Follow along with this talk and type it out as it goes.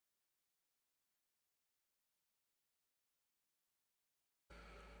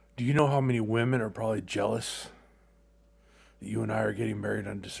Do you know how many women are probably jealous that you and I are getting married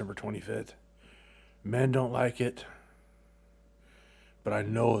on December 25th? Men don't like it, but I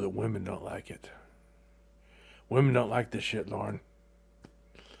know that women don't like it. Women don't like this shit, Lauren.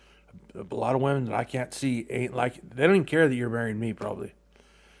 A lot of women that I can't see ain't like it. They don't even care that you're marrying me, probably.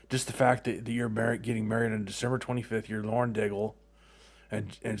 Just the fact that you're getting married on December 25th, you're Lauren Daigle,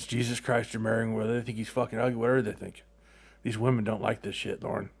 and it's Jesus Christ you're marrying, whether they think he's fucking ugly, whatever they think. These women don't like this shit,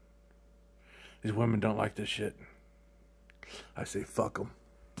 Lauren. These women don't like this shit. I say fuck them.